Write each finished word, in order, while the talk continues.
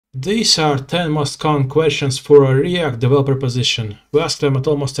These are 10 most common questions for a React developer position. We ask them at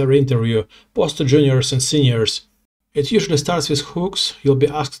almost every interview, both to juniors and seniors. It usually starts with hooks. You'll be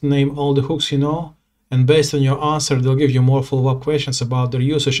asked to name all the hooks you know, and based on your answer, they'll give you more follow-up questions about their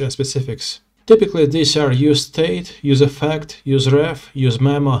usage and specifics. Typically, these are use state, use effect, use ref, use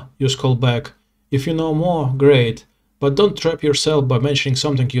memo, use callback. If you know more, great, but don't trap yourself by mentioning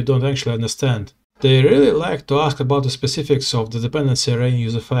something you don't actually understand. They really like to ask about the specifics of the dependency array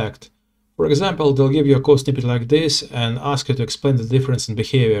use effect. For example, they'll give you a code snippet like this and ask you to explain the difference in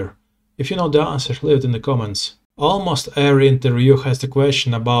behavior. If you know the answer, leave it in the comments. Almost every interview has the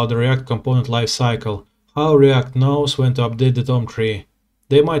question about the React component lifecycle, how React knows when to update the DOM tree.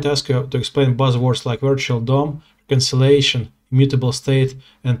 They might ask you to explain buzzwords like virtual DOM, reconciliation, immutable state,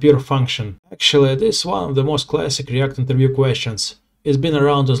 and pure function. Actually, this is one of the most classic React interview questions. It's been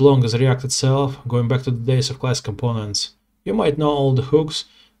around as long as React itself, going back to the days of class components. You might know all the hooks,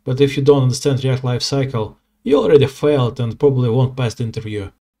 but if you don't understand React lifecycle, you already failed and probably won't pass the interview.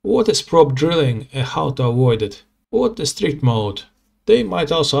 What is prop drilling and how to avoid it? What is strict mode? They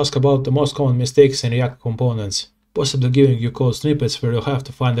might also ask about the most common mistakes in React components, possibly giving you code snippets where you'll have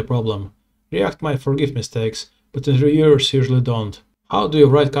to find the problem. React might forgive mistakes, but interviewers usually don't. How do you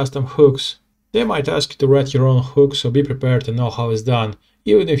write custom hooks? They might ask you to write your own hook, so be prepared to know how it's done,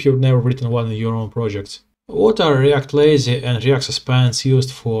 even if you've never written one in your own projects. What are React Lazy and React Suspense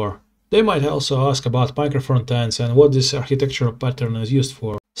used for? They might also ask about microfrontends and what this architectural pattern is used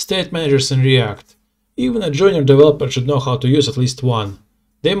for. State managers in React. Even a junior developer should know how to use at least one.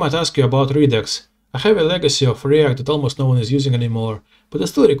 They might ask you about Redux. I have a legacy of React that almost no one is using anymore, but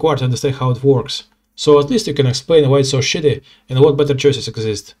it's still required to understand how it works. So at least you can explain why it's so shitty and what better choices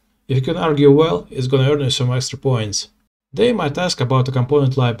exist. If you can argue well, it's gonna earn you some extra points. They might ask about a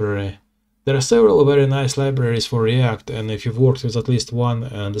component library. There are several very nice libraries for React, and if you've worked with at least one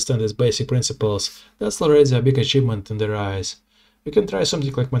and understand its basic principles, that's already a big achievement in their eyes. You can try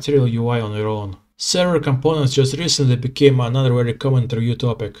something like Material UI on your own. Server components just recently became another very common interview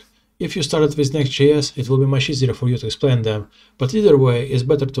topic. If you started with Next.js, it will be much easier for you to explain them, but either way, it's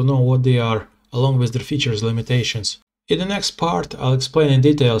better to know what they are, along with their features and limitations. In the next part, I'll explain in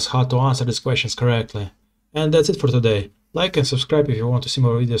details how to answer these questions correctly. And that's it for today. Like and subscribe if you want to see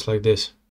more videos like this.